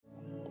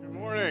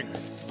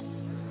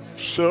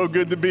So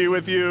good to be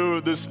with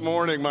you this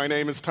morning. My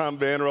name is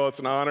Vander. It's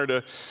an honor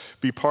to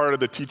be part of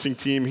the teaching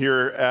team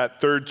here at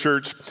Third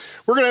Church.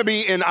 We're going to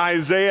be in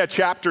Isaiah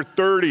chapter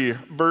 30,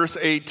 verse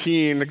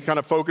 18, kind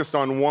of focused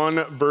on one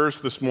verse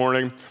this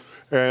morning.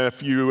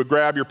 If you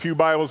grab your pew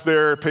Bibles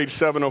there, page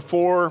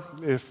 704.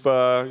 If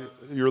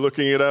you're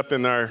looking it up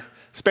in our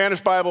Spanish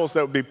Bibles,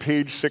 that would be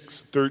page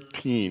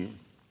 613.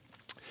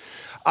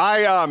 By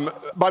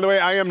the way,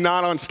 I am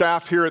not on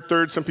staff here at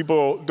Third. Some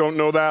people don't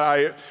know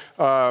that.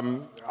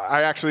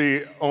 I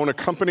actually own a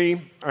company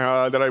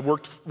that I've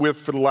worked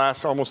with for the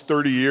last almost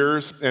 30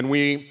 years, and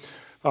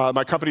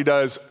my company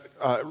does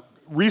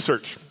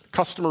research,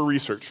 customer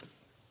research.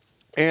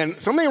 And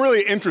something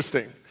really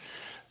interesting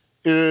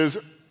is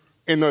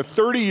in the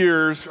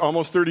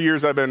almost 30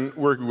 years I've been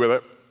working with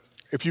it,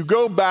 if you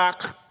go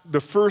back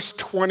the first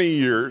 20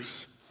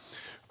 years,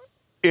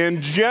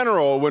 in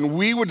general, when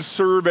we would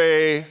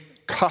survey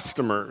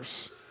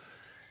customers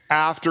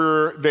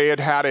after they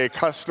had a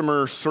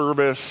customer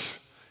service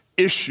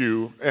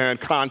issue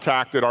and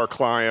contacted our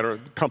client or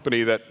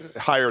company that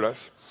hired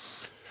us,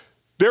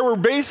 there were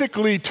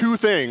basically two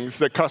things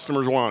that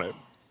customers wanted.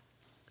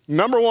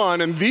 Number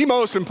one, and the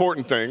most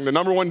important thing, the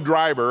number one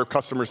driver of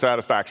customer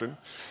satisfaction,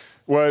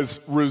 was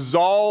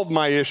resolve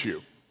my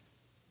issue.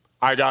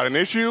 I got an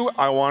issue,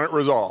 I want it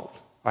resolved.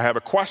 I have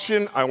a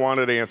question, I want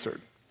it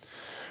answered.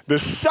 The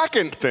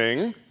second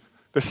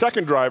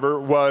driver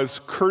was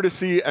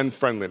courtesy and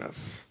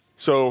friendliness.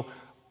 So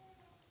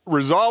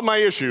resolve my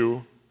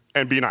issue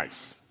and be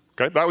nice.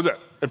 Okay, that was it.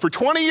 And for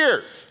 20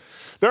 years,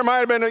 there might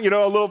have been,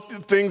 little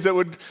things that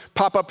would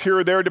pop up here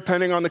or there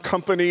depending on the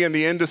company and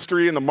the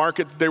industry and the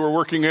market that they were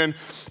working in.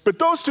 But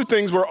those two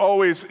things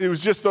it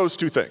was just those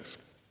two things.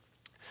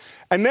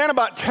 And then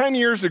about 10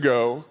 years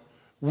ago,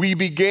 we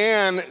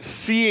began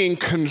seeing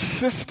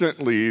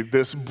consistently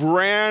this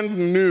brand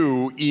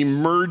new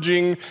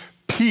emerging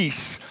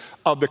piece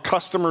of the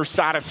customer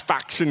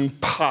satisfaction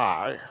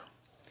pie.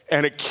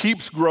 And it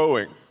keeps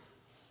growing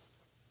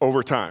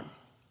over time.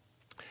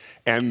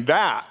 And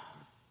that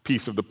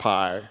piece of the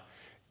pie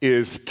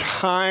is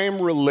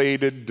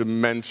time-related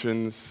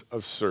dimensions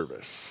of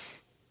service.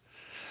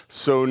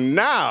 So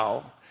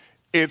now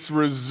it's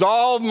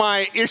resolve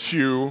my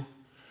issue,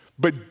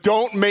 but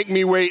don't make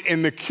me wait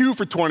in the queue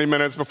for 20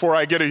 minutes before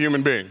I get a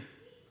human being.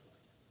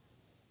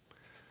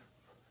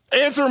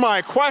 Answer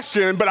my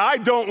question, but I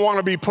don't want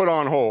to be put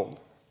on hold.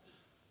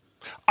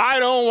 I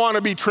don't want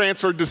to be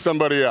transferred to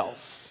somebody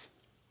else.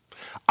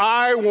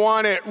 I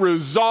want it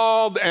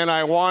resolved, and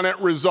I want it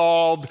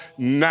resolved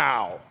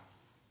now.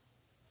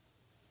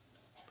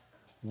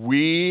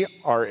 We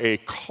are a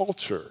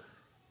culture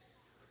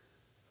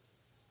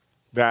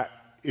that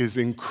is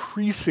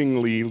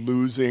increasingly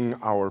losing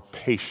our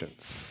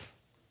patience.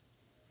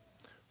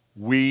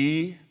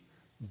 We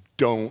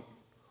don't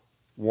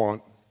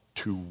want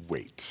to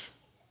wait.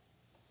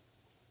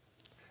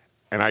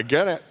 And I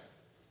get it.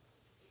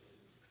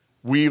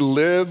 We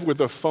live with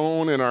a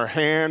phone in our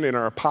hand, in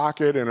our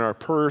pocket, in our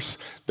purse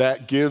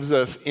that gives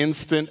us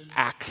instant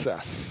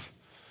access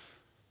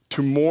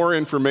to more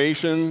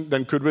information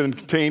than could have been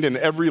contained in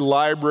every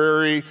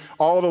library,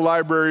 all the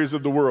libraries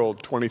of the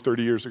world 20,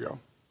 30 years ago.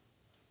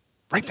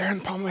 Right there in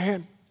the palm of the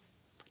hand.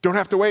 Don't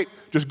have to wait.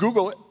 Just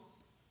Google it.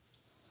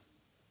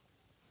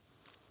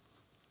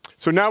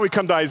 So now we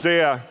come to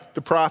Isaiah,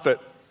 the prophet,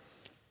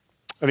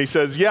 and he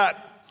says,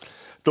 "Yet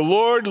the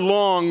Lord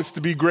longs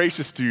to be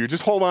gracious to you."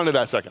 Just hold on to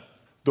that second.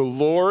 The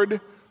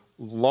Lord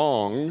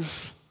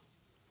longs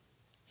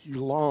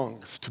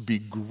to be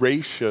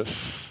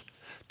gracious,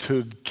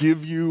 to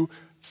give you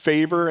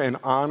favor and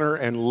honor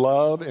and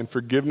love and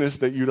forgiveness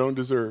that you don't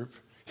deserve.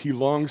 He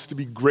longs to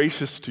be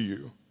gracious to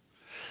you.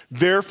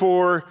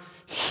 Therefore,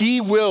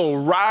 he will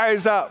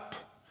rise up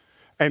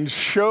and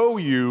show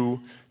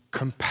you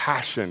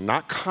compassion,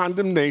 not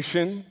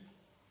condemnation,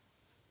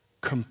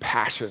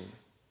 compassion.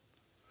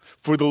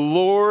 For the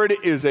Lord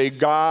is a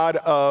God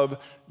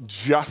of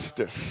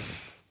justice.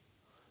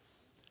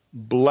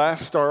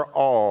 Blessed are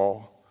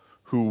all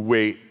who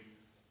wait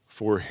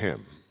for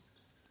him.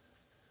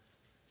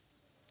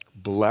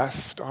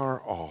 Blessed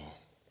are all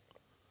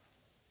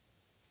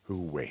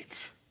who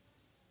wait.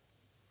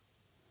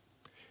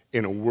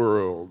 In a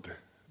world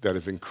that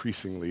is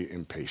increasingly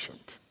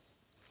impatient.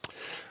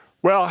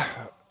 Well,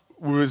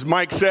 as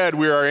Mike said,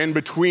 we are in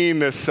between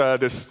this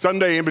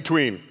Sunday in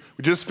between.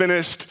 We just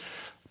finished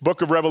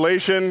book of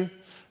Revelation.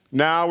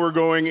 Now we're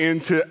going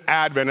into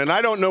Advent. And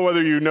I don't know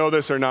whether you know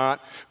this or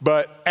not,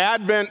 but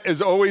Advent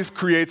always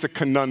creates a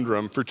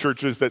conundrum for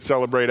churches that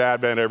celebrate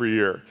Advent every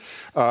year.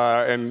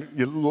 And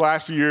the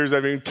last few years,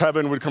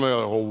 Kevin would come in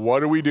and go, well,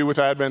 what do we do with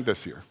Advent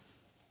this year?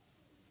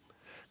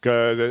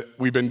 Because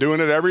we've been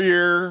doing it every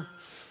year.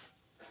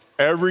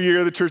 Every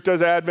year the church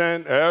does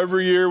Advent.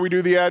 Every year we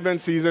do the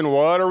Advent season.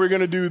 What are we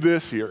going to do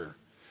this year?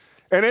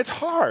 And it's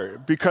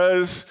hard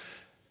because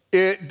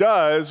it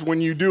does,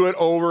 when you do it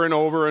over and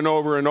over and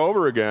over and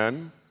over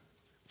again,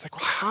 it's like,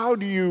 well,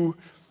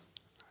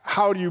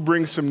 how do you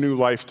bring some new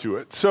life to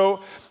it?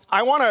 So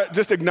I want to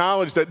just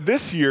acknowledge that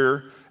this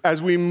year,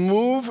 as we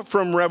move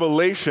from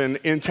Revelation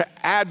into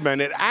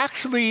Advent, it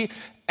actually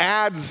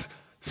adds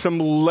some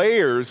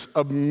layers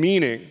of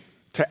meaning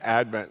to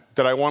Advent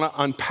that I want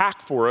to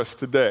unpack for us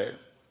today.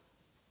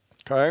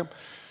 Okay?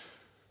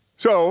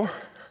 So,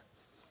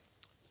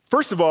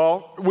 first of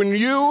all, when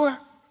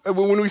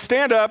we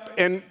stand up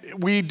and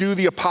we do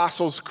the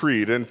Apostles'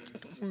 Creed, and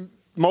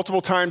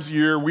multiple times a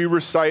year we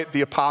recite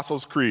the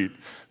Apostles' Creed,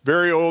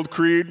 very old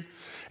creed,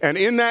 and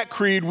in that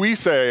creed we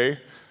say,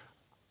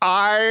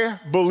 I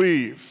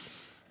believe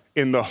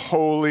in the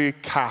Holy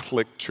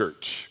Catholic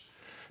Church.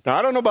 Now,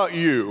 I don't know about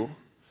you,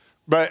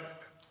 but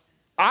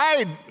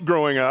I,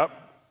 growing up,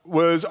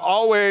 was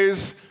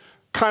always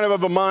kind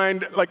of a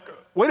mind like,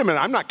 wait a minute,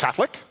 I'm not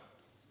Catholic,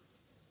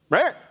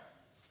 right?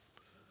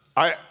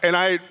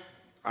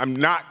 I'm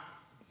not,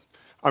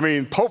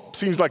 Pope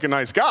seems like a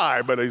nice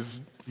guy, but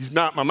he's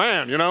not my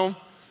man, you know?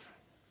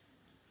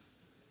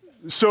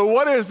 So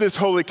what is this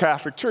Holy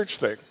Catholic Church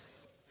thing?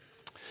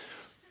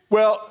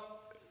 Well,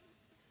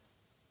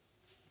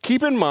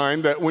 keep in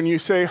mind that when you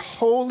say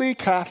Holy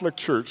Catholic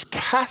Church,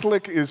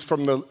 Catholic is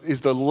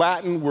the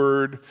Latin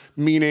word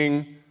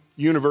meaning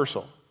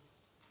universal.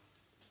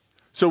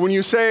 So when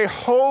you say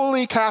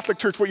Holy Catholic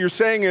Church, what you're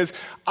saying is,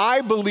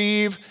 I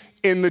believe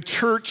in the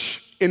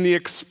church, in the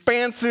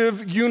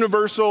expansive,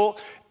 universal,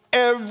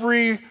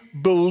 every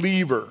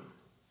believer,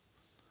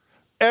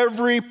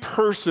 every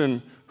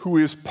person who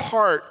is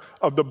part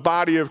of the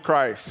body of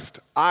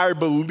Christ. I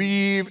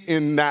believe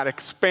in that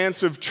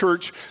expansive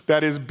church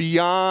that is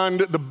beyond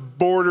the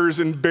borders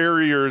and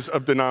barriers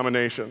of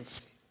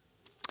denominations.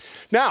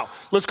 Now,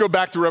 let's go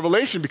back to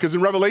Revelation, because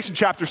in Revelation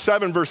chapter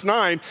 7, verse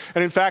 9,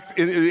 and in fact,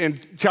 in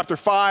chapter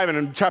 5 and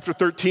in chapter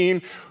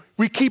 13,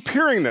 we keep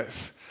hearing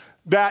this,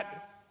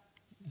 that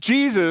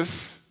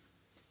Jesus,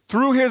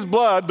 through his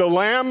blood, the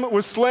Lamb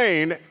was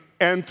slain,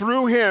 and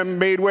through him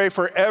made way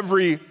for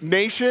every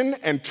nation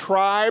and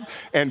tribe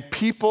and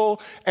people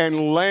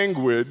and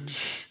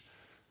language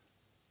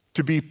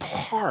to be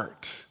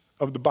part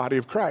of the body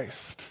of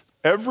Christ.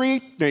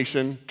 Every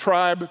nation,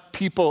 tribe,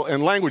 people,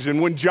 and language.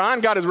 And when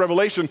John got his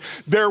revelation,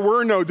 there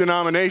were no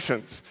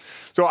denominations.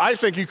 So I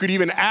think you could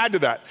even add to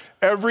that.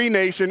 Every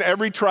nation,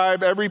 every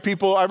tribe, every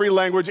people, every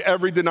language,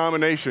 every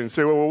denomination.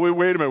 Say, well,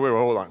 wait a minute,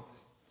 hold on.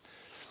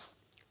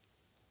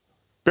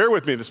 Bear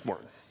with me this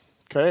morning,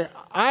 okay?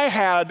 I've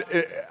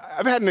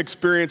had an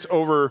experience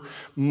over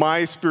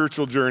my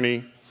spiritual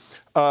journey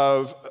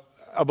of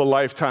a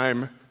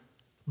lifetime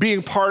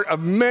being part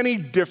of many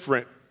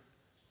different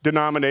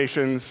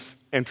denominations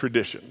and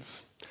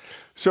traditions.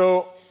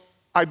 So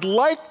I'd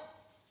like,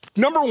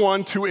 number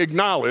one, to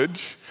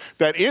acknowledge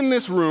that in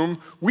this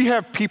room, we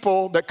have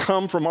people that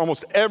come from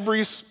almost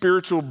every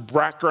spiritual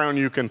background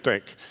you can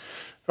think.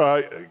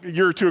 A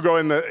year or two ago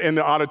in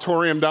the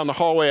auditorium down the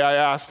hallway, I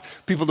asked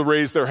people to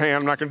raise their hand.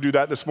 I'm not going to do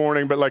that this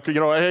morning, but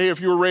hey, if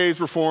you were raised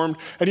Reformed.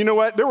 And you know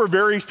what? There were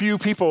very few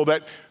people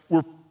that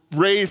were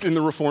raised in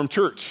the Reformed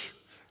church.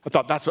 I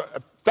thought that's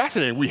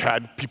fascinating. We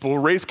had people who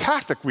were raised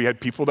Catholic. We had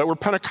people that were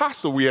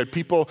Pentecostal. We had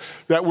people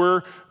that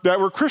were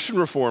Christian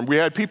Reformed. We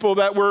had people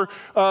that were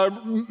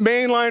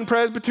mainline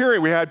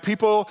Presbyterian. We had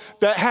people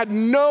that had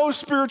no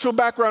spiritual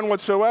background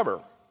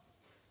whatsoever.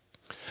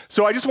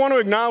 So I just want to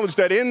acknowledge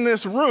that in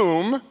this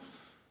room,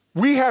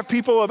 we have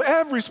people of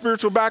every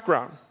spiritual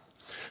background.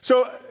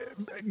 So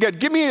again,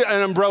 give me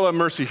an umbrella of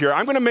mercy here.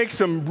 I'm going to make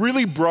some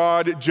really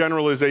broad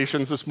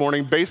generalizations this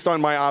morning based on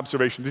my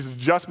observation. This is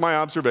just my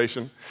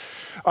observation.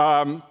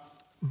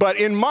 But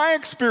in my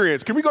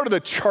experience, can we go to the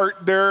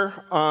chart there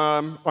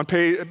on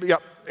page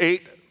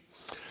 8?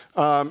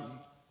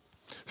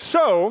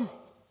 So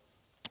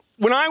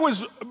when I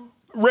was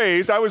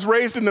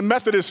raised in the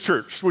Methodist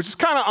Church, which is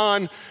kind of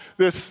on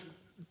this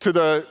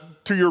to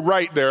your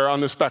right there on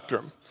the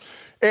spectrum.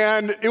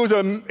 And it was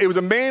a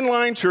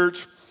mainline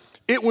church.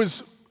 It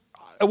was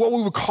what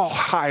we would call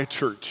high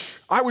church.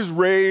 I was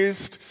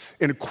raised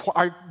as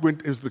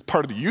the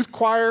part of the youth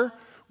choir.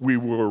 We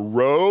wore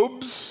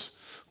robes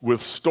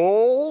with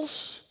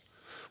stoles.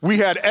 We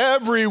had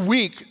every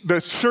week,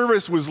 the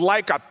service was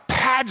like a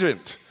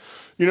pageant.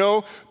 You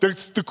know,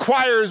 the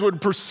choirs would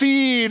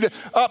proceed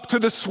up to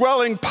the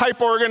swelling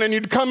pipe organ, and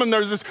you'd come and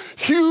there's this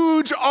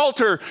huge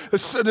altar,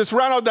 this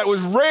round that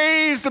was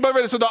raised above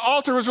it. So the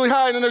altar was really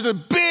high, and then there's a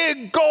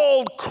big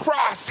gold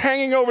cross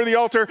hanging over the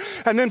altar.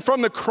 And then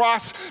from the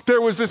cross, there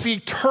was this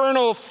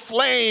eternal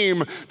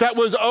flame that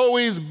was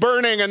always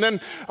burning. And then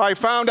I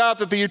found out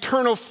that the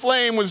eternal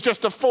flame was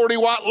just a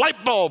 40-watt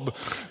light bulb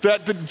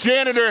that the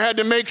janitor had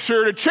to make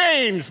sure to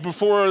change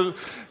before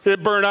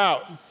it burned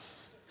out.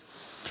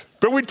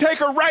 But we'd take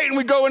a right and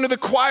we'd go into the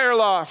choir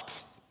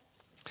loft.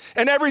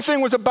 And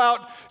everything was about,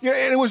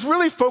 and it was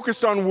really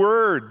focused on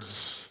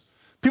words.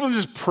 People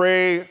just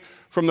pray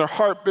from their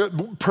heart.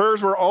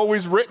 Prayers were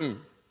always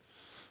written.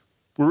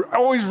 We're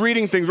always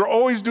reading things. We're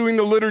always doing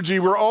the liturgy.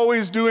 We're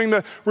always doing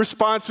the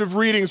responsive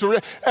readings.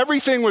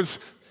 Everything was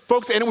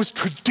focused, and it was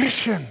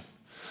tradition.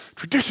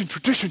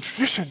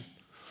 Tradition.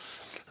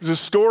 There's a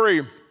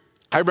story.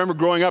 I remember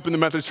growing up in the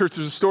Methodist Church,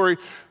 there's a story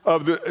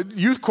of the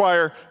youth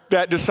choir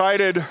that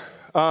decided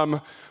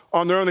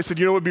on their own. They said,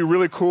 you know what would be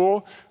really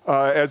cool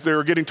as they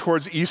were getting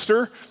towards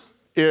Easter?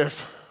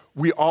 If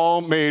we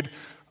all made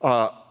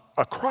a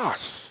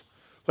cross,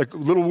 like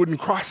little wooden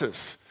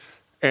crosses.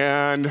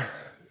 And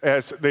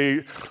as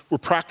they were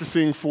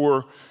practicing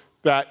for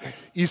that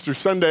Easter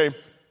Sunday,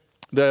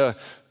 the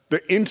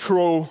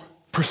intro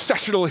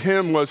processional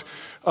hymn was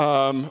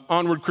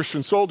Onward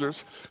Christian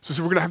Soldiers.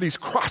 So we're going to have these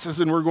crosses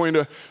and we're going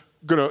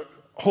to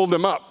hold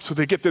them up. So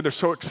they get there, they're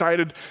so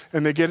excited,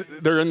 and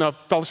they're in the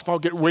fellowship hall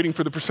waiting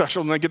for the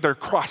processional, and they get their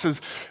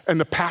crosses, and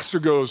the pastor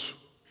goes,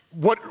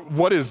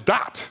 what is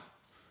that?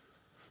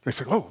 And they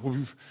say, oh, well,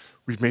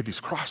 we've made these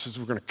crosses,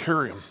 we're going to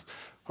carry them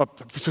up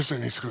the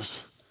procession. And he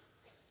goes,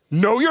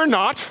 no, you're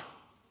not.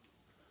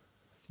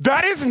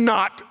 That is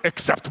not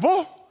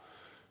acceptable.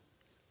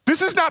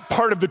 This is not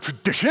part of the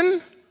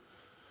tradition.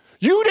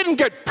 You didn't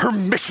get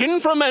permission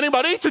from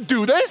anybody to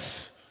do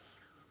this.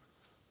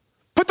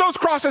 Put those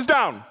crosses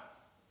down.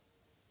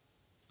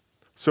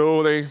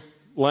 So they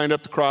lined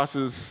up the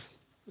crosses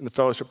in the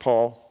fellowship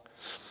hall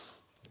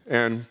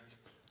and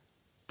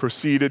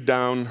proceeded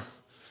down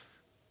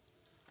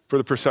for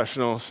the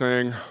processional,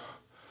 saying,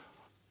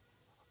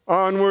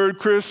 onward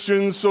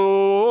Christian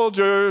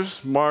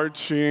soldiers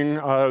marching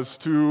us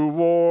to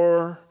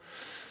war,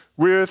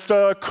 with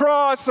the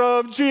cross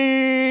of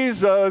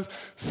Jesus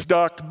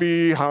stuck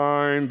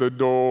behind the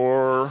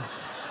door.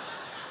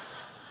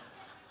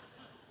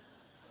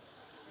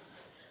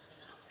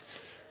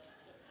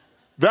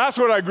 That's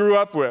what I grew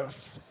up with.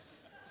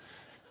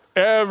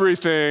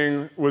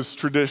 Everything was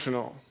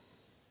traditional.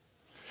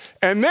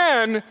 And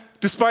then,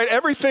 despite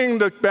everything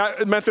the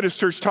Methodist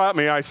Church taught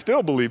me, I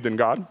still believed in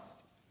God.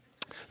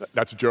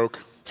 That's a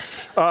joke.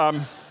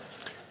 And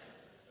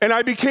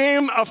I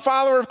became a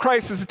follower of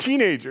Christ as a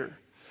teenager.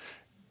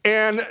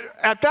 And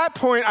at that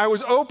point, I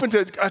was open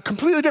to a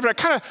completely different.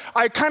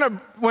 I kind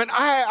of went,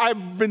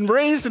 I've been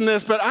raised in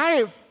this, but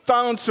I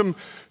found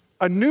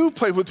a new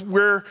place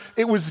where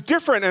it was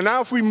different. And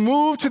now if we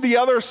move to the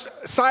other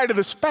side of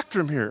the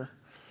spectrum here,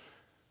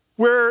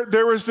 where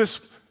there was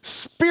this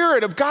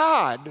Spirit of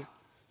God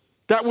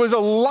that was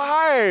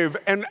alive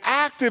and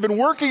active and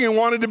working and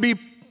wanted to be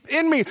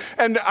in me.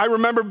 And I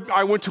remember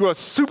I went to a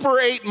Super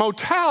 8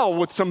 motel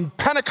with some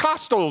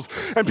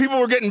Pentecostals, and people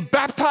were getting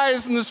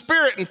baptized in the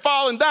Spirit and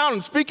falling down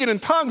and speaking in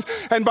tongues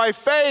and by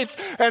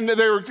faith, and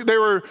they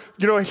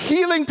were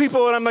healing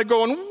people, and I'm like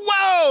going,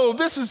 whoa,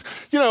 this is,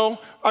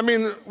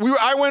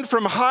 I went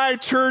from high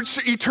church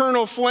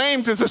eternal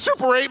flame to the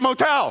Super 8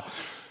 motel.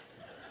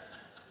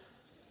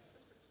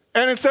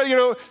 And instead,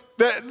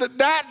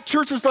 that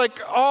church was like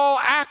all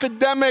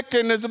academic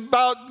and is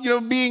about,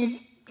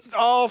 being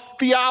all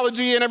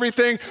theology and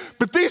everything,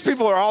 but these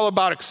people are all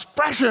about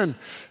expression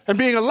and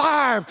being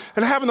alive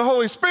and having the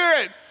Holy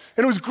Spirit.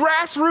 And it was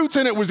grassroots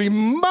and it was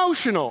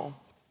emotional.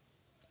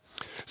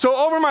 So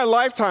over my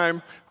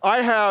lifetime,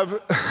 I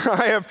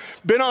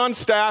have been on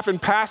staff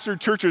and pastored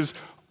churches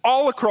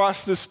all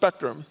across this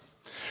spectrum.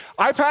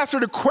 I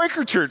pastored a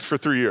Quaker church for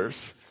 3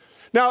 years.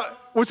 Now,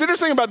 what's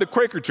interesting about the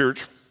Quaker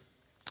church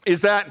is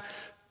that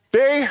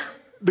the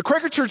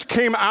Quaker church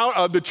came out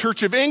of the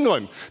Church of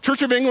England.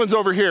 Church of England's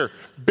over here,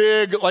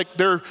 big, like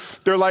they're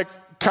like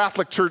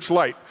Catholic Church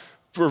light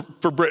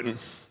for Britain.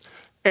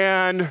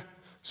 And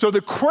so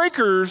the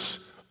Quakers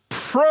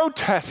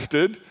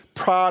protested,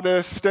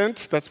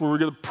 Protestant, that's where we're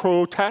going to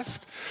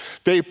protest.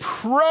 They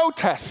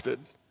protested.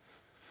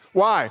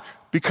 Why?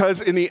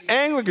 Because in the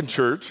Anglican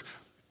church,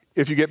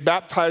 if you get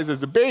baptized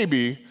as a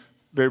baby,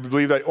 they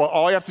believe that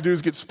all you have to do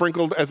is get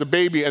sprinkled as a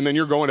baby and then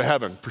you're going to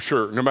heaven for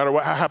sure. No matter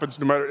what happens,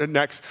 no matter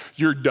next,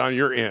 you're done,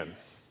 you're in.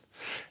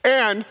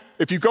 And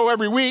if you go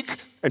every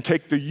week and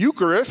take the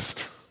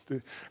Eucharist,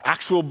 the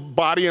actual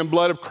body and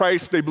blood of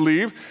Christ, they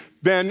believe,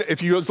 then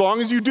as long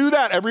as you do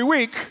that every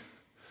week,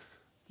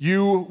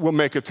 you will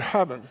make it to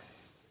heaven.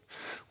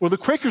 Well, the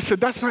Quakers said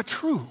that's not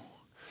true.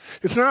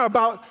 It's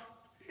about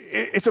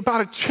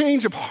a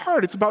change of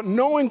heart. It's about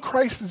knowing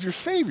Christ as your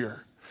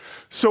Savior.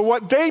 So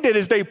what they did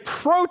is they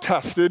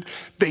protested,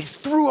 they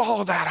threw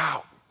all of that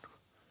out.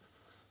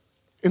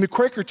 In the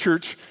Quaker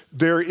church,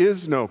 there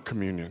is no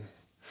communion.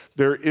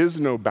 There is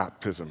no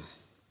baptism.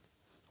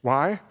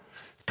 Why?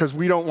 Because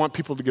we don't want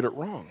people to get it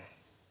wrong.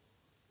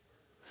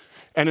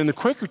 And in the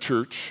Quaker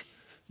church,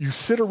 you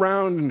sit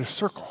around in a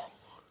circle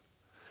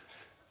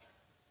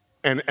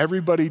and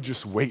everybody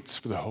just waits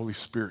for the Holy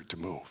Spirit to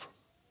move.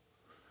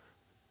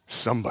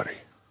 Somebody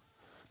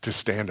to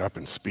stand up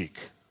and speak.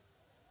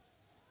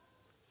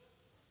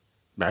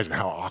 Imagine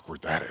how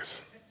awkward that is.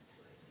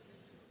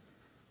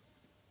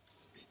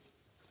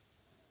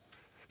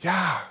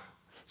 Yeah.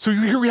 So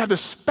here we have the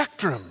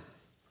spectrum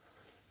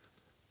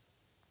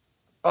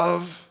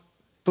of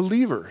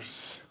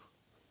believers.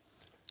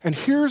 And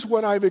here's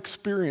what I've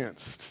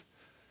experienced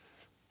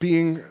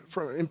being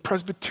in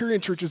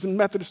Presbyterian churches and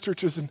Methodist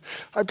churches. And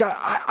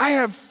I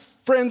have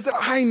friends that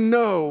I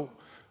know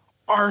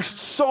are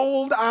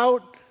sold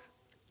out,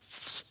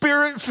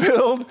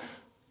 Spirit-filled,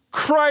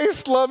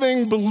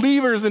 Christ-loving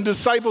believers and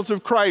disciples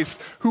of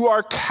Christ who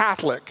are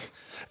Catholic.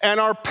 and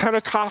our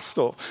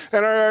Pentecostal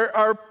and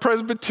our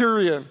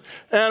Presbyterian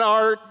and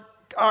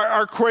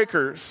our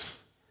Quakers.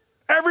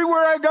 Everywhere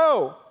I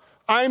go,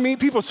 I meet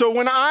people. So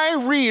when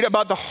I read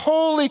about the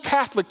Holy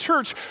Catholic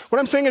Church, what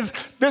I'm saying is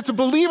there's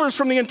believers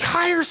from the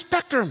entire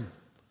spectrum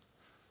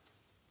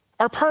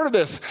are part of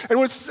this. And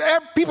with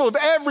people of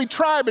every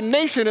tribe and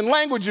nation and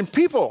language and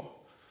people,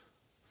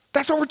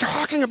 that's what we're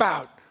talking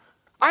about.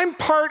 I'm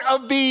part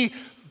of the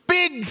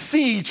Big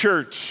C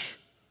church.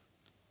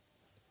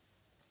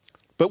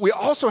 But we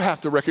also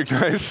have to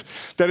recognize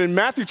that in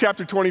Matthew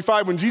chapter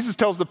 25, when Jesus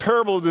tells the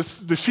parable of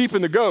the sheep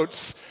and the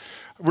goats,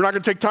 we're not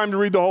going to take time to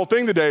read the whole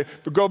thing today,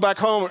 but go back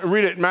home and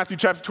read it in Matthew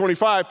chapter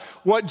 25.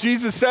 What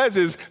Jesus says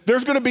is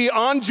there's going to be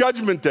on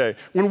Judgment Day,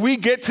 when we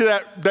get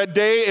to that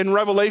day in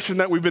Revelation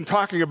that we've been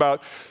talking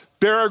about,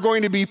 there are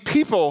going to be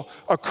people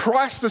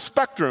across the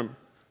spectrum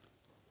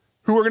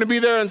who are going to be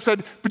there and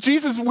said, but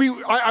Jesus,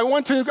 I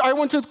went to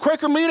the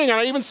Quaker meeting and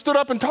I even stood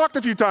up and talked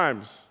a few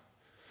times.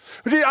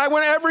 I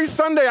went every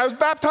Sunday. I was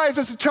baptized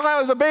as a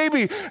child, as a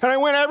baby, and I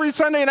went every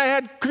Sunday and I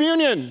had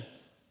communion.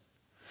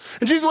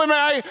 And Jesus,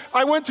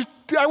 I went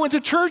to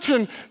church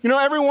and,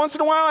 every once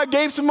in a while I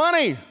gave some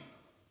money.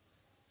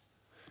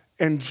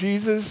 And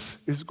Jesus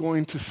is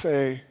going to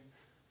say,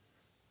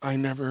 I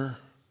never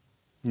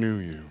knew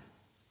you.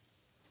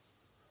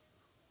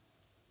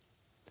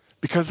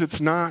 Because it's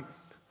not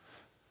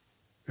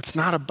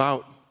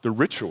about the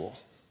ritual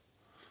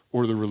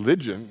or the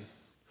religion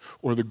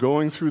or the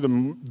going through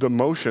the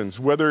motions,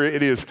 whether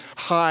it is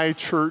high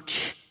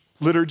church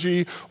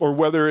liturgy or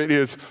whether it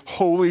is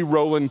Holy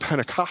Roland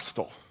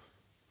Pentecostal.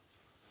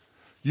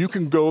 You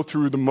can go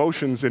through the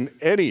motions in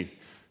any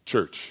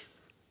church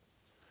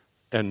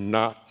and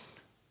not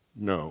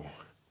know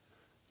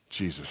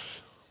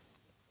Jesus.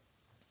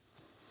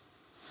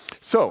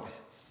 So,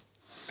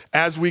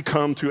 as we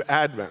come to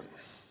Advent,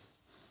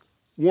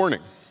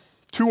 warning,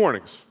 2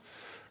 warnings.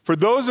 For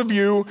those of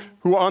you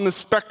who on the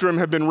spectrum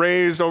have been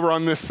raised over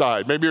on this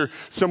side, maybe you're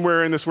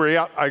somewhere in this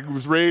where I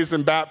was raised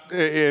in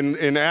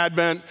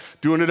Advent,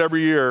 doing it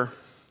every year.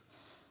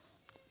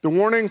 The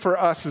warning for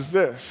us is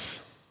this.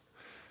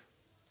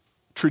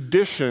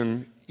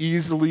 Tradition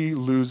easily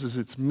loses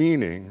its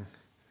meaning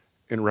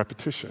in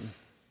repetition.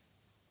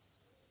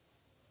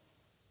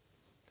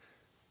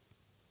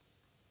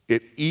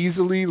 It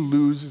easily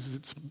loses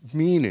its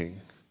meaning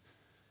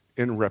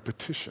in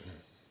repetition.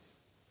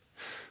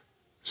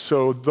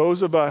 So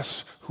those of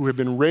us who have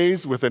been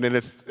raised with it, and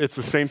it's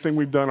the same thing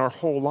we've done our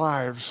whole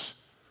lives,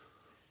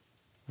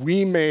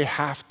 we may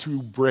have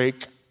to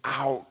break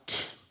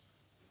out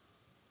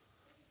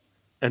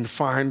and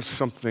find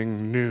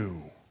something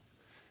new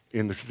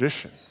in the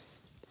tradition.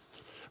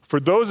 For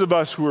those of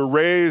us who are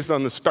raised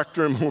on the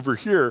spectrum over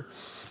here,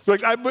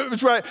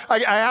 I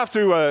have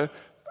to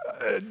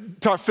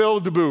talk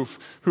Phil DeBoeuf,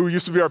 who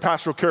used to be our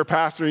pastoral care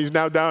pastor. He's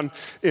now down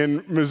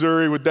in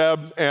Missouri with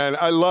Deb, and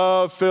I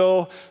love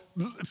Phil.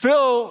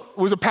 Phil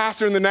was a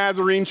pastor in the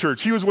Nazarene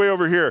church. He was way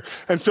over here.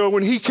 And so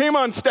when he came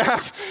on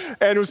staff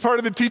and was part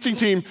of the teaching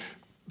team,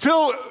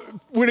 Phil,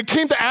 when it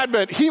came to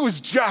Advent, he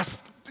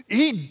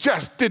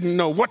just didn't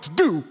know what to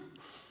do.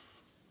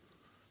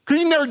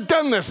 Because he'd never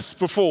done this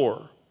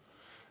before,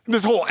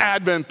 this whole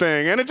Advent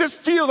thing. And it just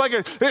feels like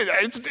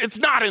it's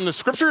not in the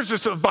scripture, it's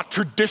just about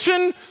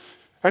tradition.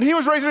 And he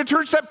was raised in a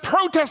church that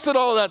protested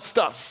all that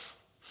stuff.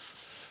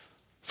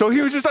 So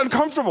he was just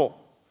uncomfortable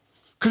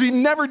because he'd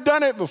never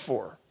done it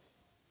before.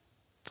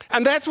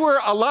 And that's where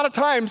a lot of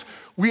times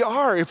we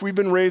are if we've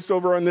been raised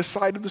over on this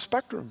side of the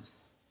spectrum.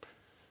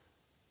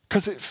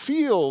 Because it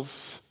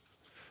feels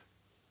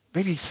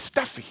maybe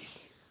stuffy.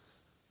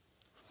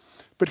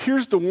 But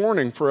here's the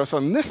warning for us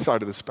on this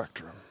side of the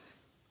spectrum.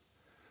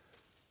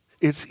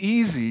 It's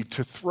easy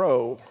to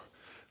throw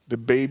the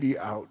baby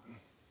out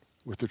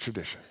with the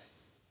tradition,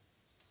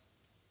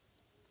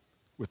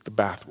 with the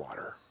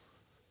bathwater,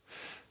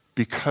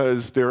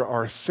 because there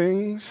are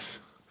things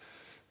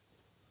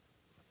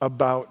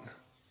about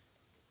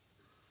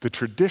the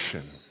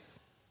tradition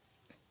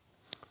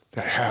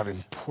that have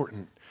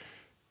important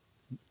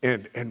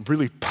and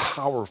really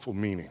powerful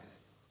meaning.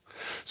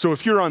 So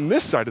if you're on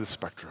this side of the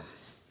spectrum,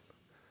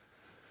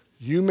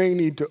 you may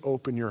need to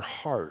open your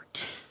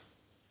heart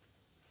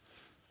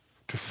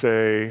to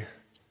say,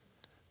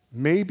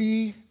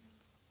 maybe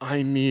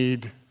I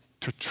need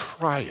to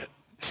try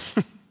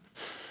it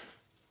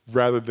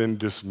rather than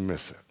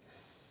dismiss it.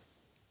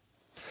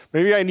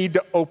 Maybe I need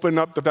to open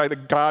up the fact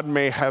that God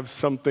may have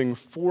something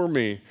for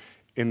me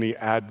in the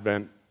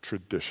Advent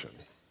tradition.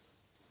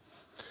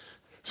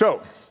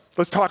 So,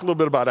 let's talk a little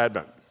bit about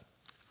Advent.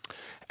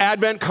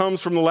 Advent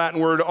comes from the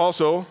Latin word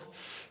also,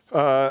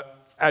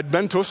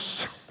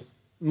 adventus,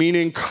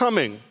 meaning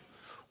coming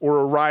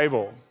or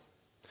arrival.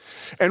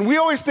 And we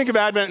always think of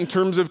Advent in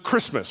terms of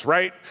Christmas,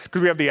 right?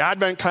 Because we have the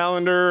Advent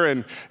calendar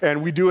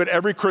and we do it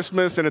every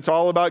Christmas and it's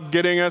all about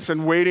getting us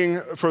and waiting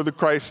for the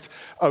Christ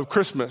of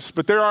Christmas.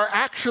 But there are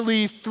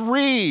actually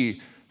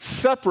 3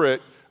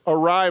 separate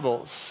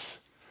arrivals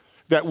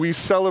that we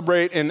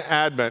celebrate in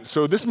Advent.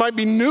 So this might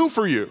be new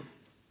for you.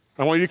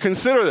 I want you to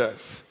consider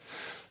this.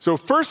 So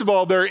first of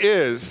all,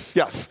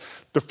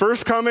 the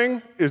first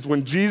coming is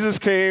when Jesus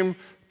came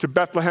to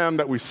Bethlehem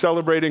that we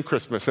celebrate in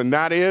Christmas. And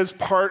that is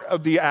part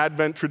of the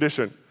Advent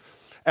tradition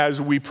as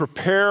we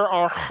prepare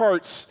our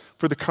hearts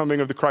for the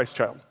coming of the Christ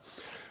child.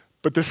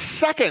 But the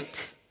second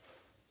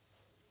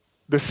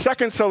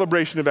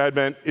celebration of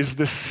Advent is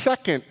the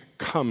second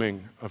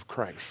coming of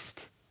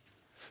Christ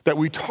that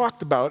we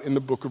talked about in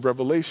the book of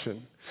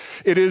Revelation.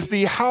 It is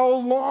the how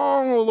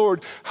long, O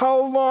Lord,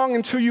 how long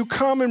until you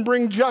come and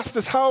bring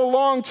justice? How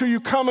long till you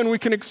come and we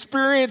can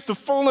experience the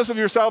fullness of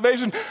your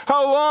salvation?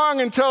 How long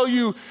until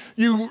you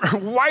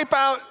wipe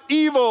out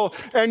evil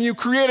and you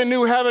create a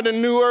new heaven and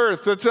new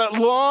earth? It's that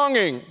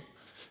longing,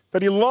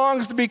 that he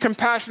longs to be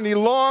compassionate. He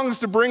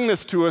longs to bring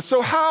this to us.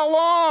 So how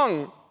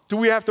long do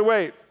we have to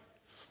wait?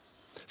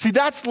 See,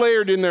 that's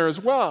layered in there as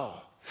well.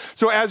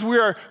 So as we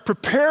are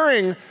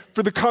preparing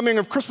for the coming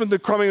of Christmas, the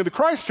coming of the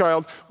Christ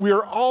child, we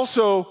are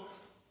also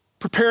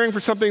preparing for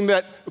something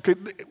that,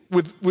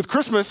 with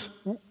Christmas,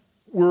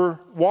 we're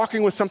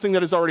walking with something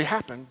that has already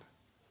happened.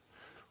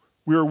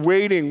 We are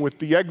waiting with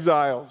the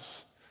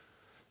exiles.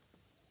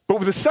 But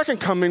with the second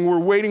coming, we're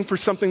waiting for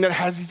something that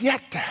has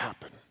yet to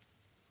happen.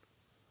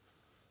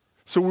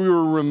 So we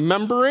are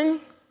remembering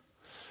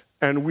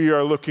and we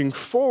are looking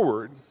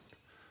forward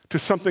to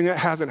something that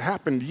hasn't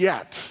happened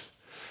yet.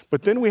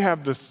 But then we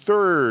have the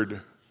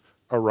third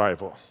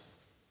arrival,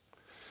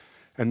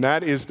 and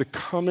that is the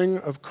coming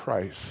of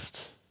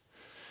Christ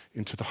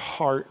into the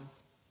heart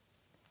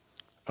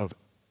of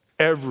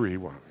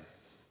everyone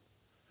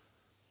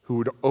who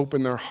would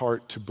open their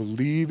heart to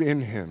believe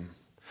in him,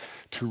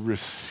 to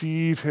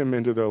receive him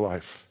into their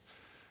life,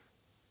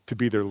 to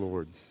be their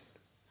Lord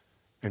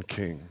and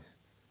King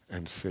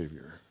and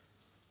Savior.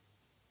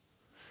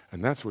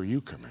 And that's where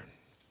you come in.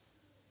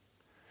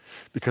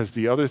 Because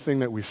the other thing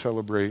that we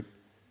celebrate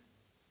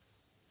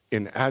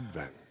in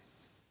Advent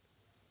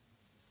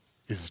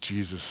is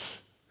Jesus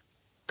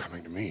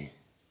coming to me,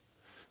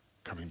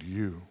 coming to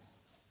you,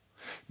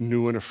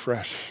 new and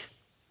afresh,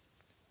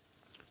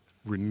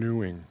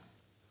 renewing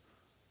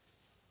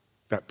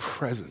that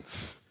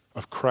presence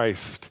of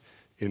Christ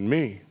in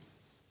me.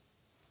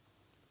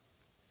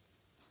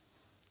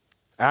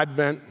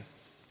 Advent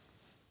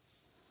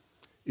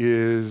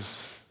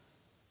is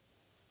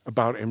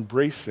about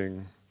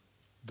embracing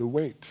the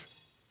wait.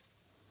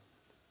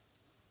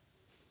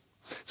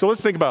 So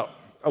let's think a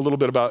little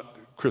bit about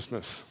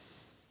Christmas.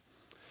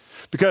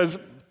 Because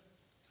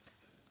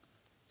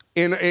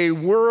in a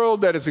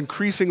world that is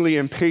increasingly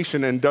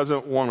impatient and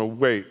doesn't want to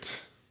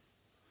wait,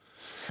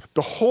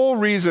 the whole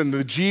reason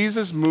the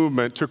Jesus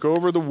movement took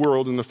over the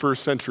world in the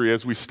first century,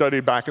 as we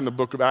studied back in the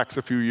book of Acts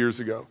a few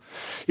years ago,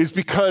 is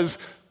because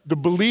the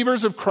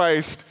believers of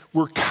Christ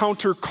were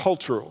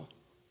countercultural.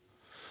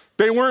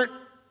 They weren't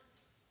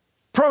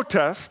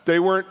protest, they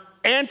weren't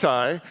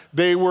anti,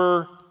 they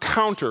were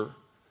counter.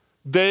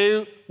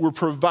 They were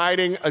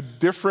providing a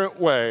different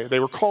way. They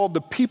were called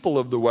the people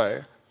of the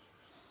way.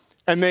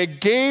 And they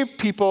gave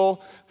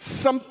people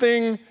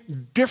something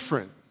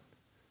different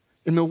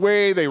in the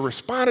way they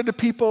responded to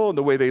people, in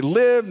the way they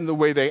lived, in the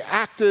way they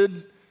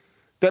acted,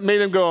 that made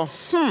them go,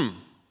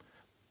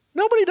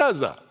 nobody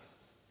does that.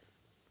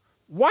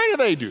 Why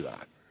do they do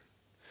that?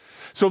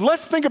 So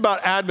let's think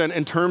about Advent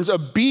in terms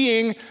of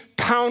being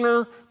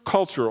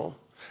countercultural.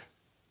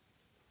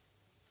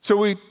 So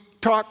we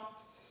talk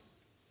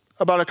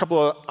about a couple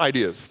of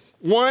ideas.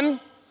 One,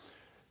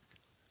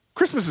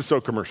 Christmas is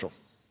so commercial,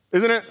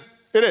 isn't it?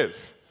 It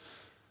is.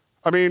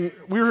 I mean,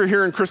 we were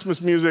hearing Christmas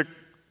music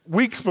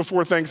weeks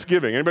before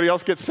Thanksgiving. Anybody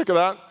else get sick of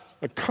that?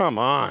 Like, come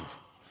on.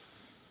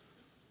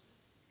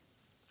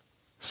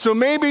 So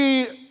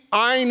maybe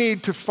I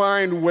need to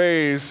find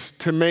ways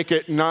to make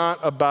it not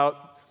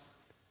about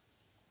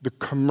the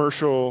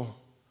commercial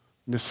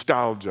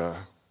nostalgia.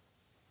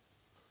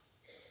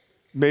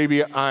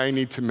 Maybe I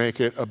need to make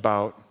it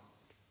about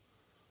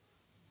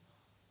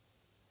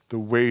the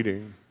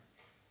waiting,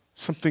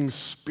 something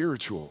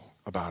spiritual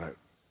about it.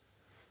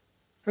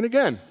 And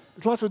again,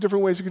 there's lots of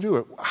different ways you can do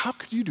it. How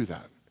could you do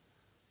that?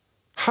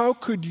 How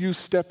could you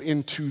step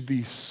into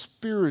the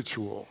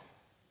spiritual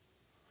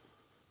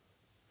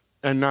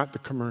and not the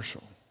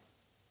commercial?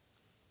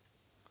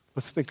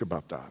 Let's think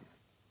about that.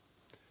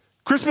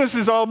 Christmas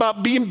is all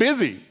about being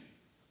busy,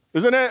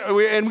 isn't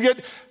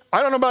it?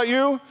 I don't know about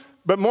you,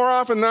 but more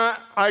often than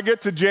not, I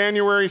get to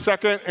January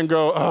 2nd and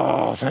go,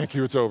 oh, thank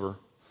you, it's over.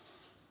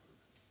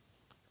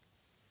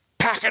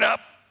 Pack it up,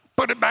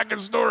 put it back in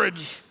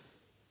storage.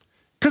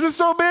 Because it's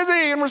so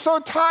busy and we're so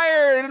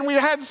tired and we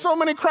had so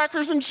many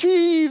crackers and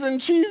cheese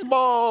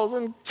balls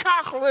and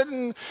chocolate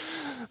and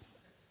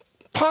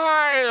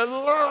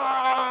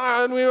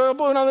pie and we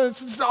open on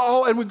this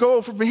all and we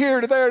go from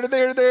here to there to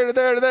there to there to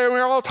there to there and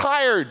we're all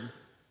tired.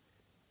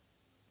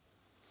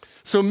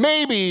 So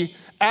maybe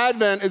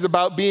Advent is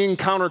about being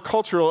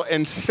countercultural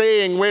and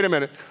saying, wait a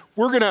minute,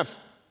 we're going to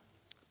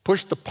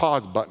push the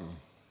pause button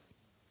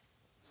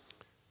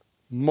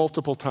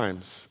multiple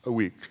times a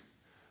week.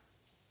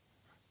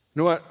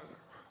 You know what?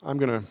 I am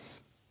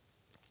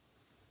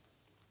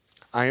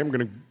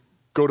going to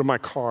go to my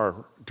car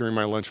during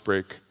my lunch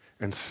break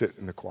and sit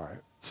in the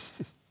quiet.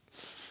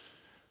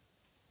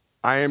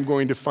 I am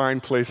going to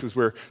find places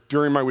where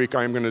during my week,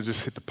 I am going to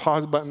just hit the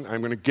pause button.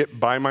 I'm going to get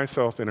by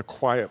myself in a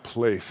quiet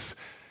place.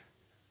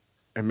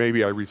 And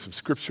maybe I read some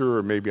scripture,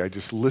 or maybe I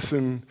just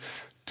listen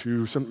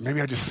to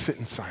maybe I just sit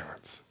in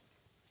silence.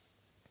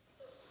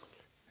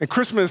 And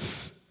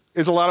Christmas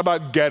is a lot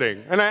about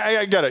getting. And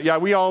I get it. Yeah,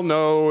 we all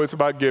know it's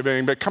about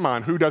giving, but come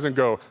on, who doesn't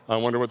go, I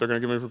wonder what they're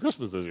going to give me for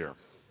Christmas this year?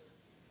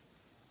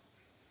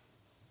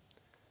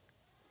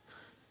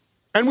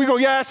 And we go,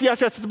 yes,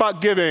 it's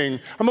about giving.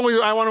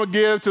 I want to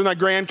give to my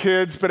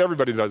grandkids, but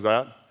everybody does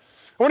that.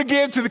 I want to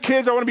give to the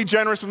kids. I want to be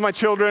generous with my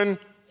children.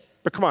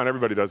 But come on,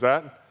 everybody does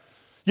that.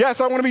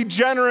 Yes, I want to be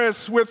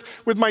generous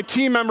with my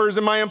team members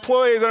and my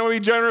employees. I want to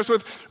be generous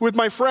with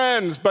my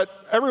friends, but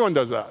everyone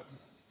does that.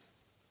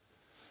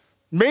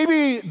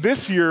 Maybe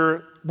this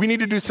year we need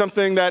to do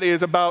something that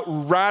is about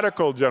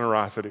radical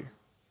generosity,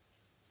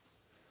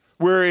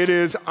 where it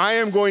is, I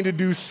am going to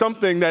do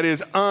something that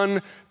is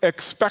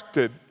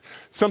unexpected.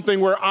 Something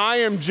where I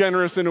am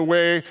generous in a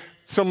way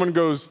someone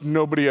goes,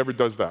 nobody ever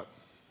does that.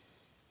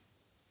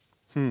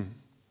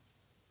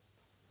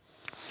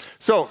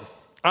 So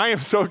I am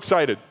so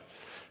excited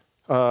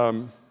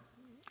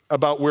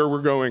about where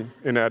we're going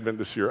in Advent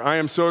this year. I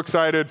am so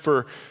excited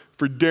for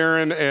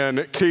Darren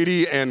and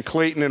Katie and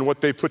Clayton and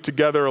what they put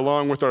together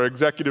along with our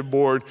executive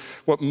board,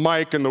 what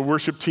Mike and the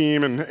worship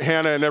team and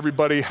Hannah and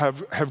everybody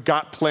have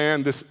got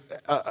planned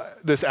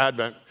this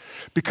Advent.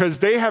 Because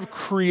they have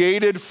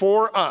created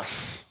for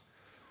us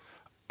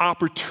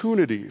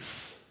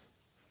opportunities,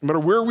 no matter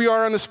where we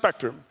are on the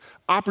spectrum,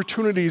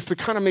 opportunities to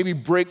kind of maybe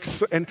break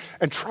and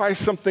try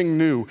something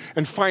new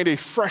and find a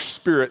fresh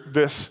spirit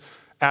this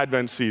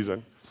Advent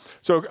season.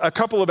 So a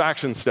couple of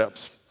action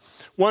steps.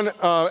 One,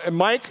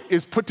 Mike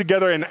is put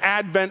together an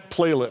Advent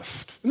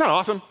playlist. Isn't that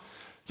awesome?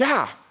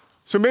 Yeah.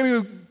 So maybe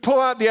we pull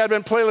out the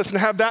Advent playlist and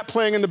have that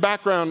playing in the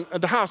background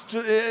at the house.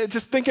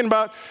 Just thinking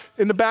about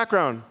in the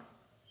background,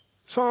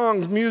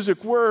 songs,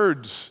 music,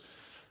 words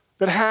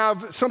that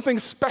have something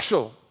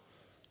special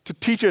to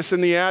teach us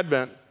in the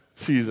Advent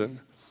season.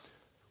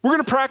 We're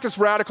going to practice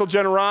radical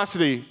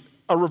generosity,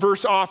 a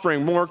reverse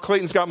offering.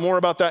 Clayton's got more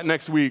about that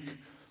next week.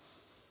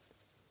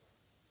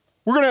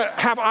 We're going to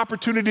have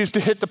opportunities to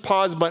hit the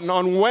pause button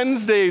on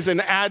Wednesdays in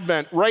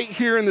Advent, right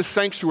here in the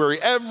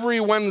sanctuary. Every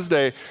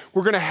Wednesday,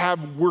 we're going to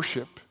have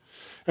worship,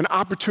 an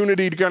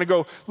opportunity to kind of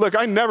go, look,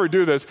 I never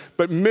do this,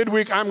 but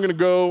midweek I'm going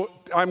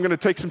to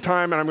take some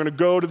time and I'm going to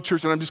go to the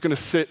church and I'm just going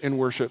to sit and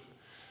worship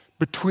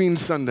between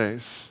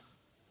Sundays.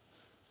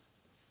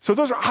 So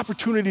those are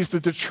opportunities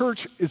that the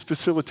church is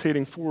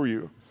facilitating for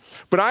you.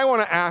 But I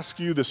want to ask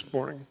you this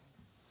morning,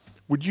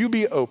 would you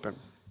be open,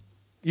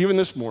 even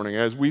this morning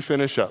as we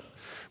finish up?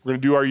 We're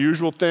going to do our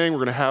usual thing. We're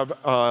going to have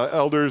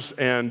elders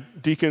and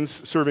deacons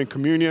serving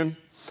communion.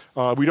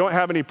 We don't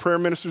have any prayer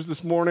ministers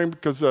this morning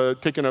because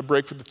taking a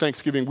break for the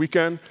Thanksgiving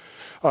weekend.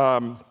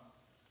 But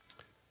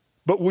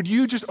would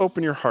you just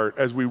open your heart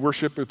as we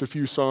worship with a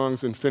few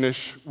songs and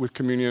finish with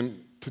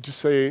communion to just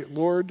say,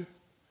 Lord,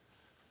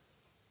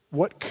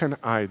 what can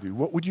I do?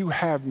 What would you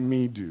have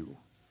me do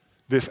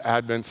this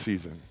Advent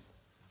season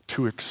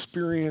to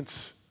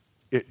experience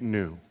it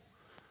new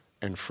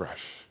and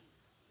fresh?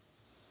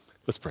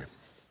 Let's pray.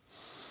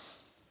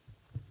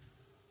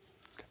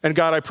 And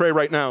God, I pray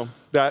right now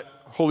that,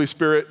 Holy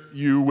Spirit,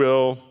 you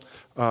will,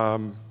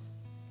 that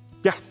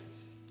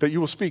you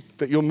will speak,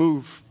 that you'll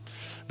move,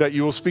 that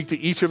you will speak to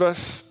each of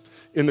us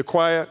in the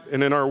quiet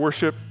and in our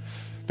worship,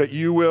 that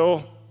you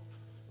will,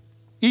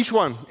 each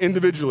one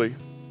individually,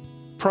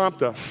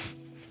 prompt us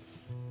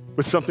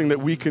with something that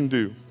we can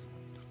do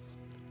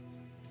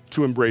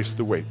to embrace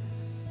the wait.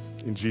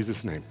 In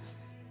Jesus' name.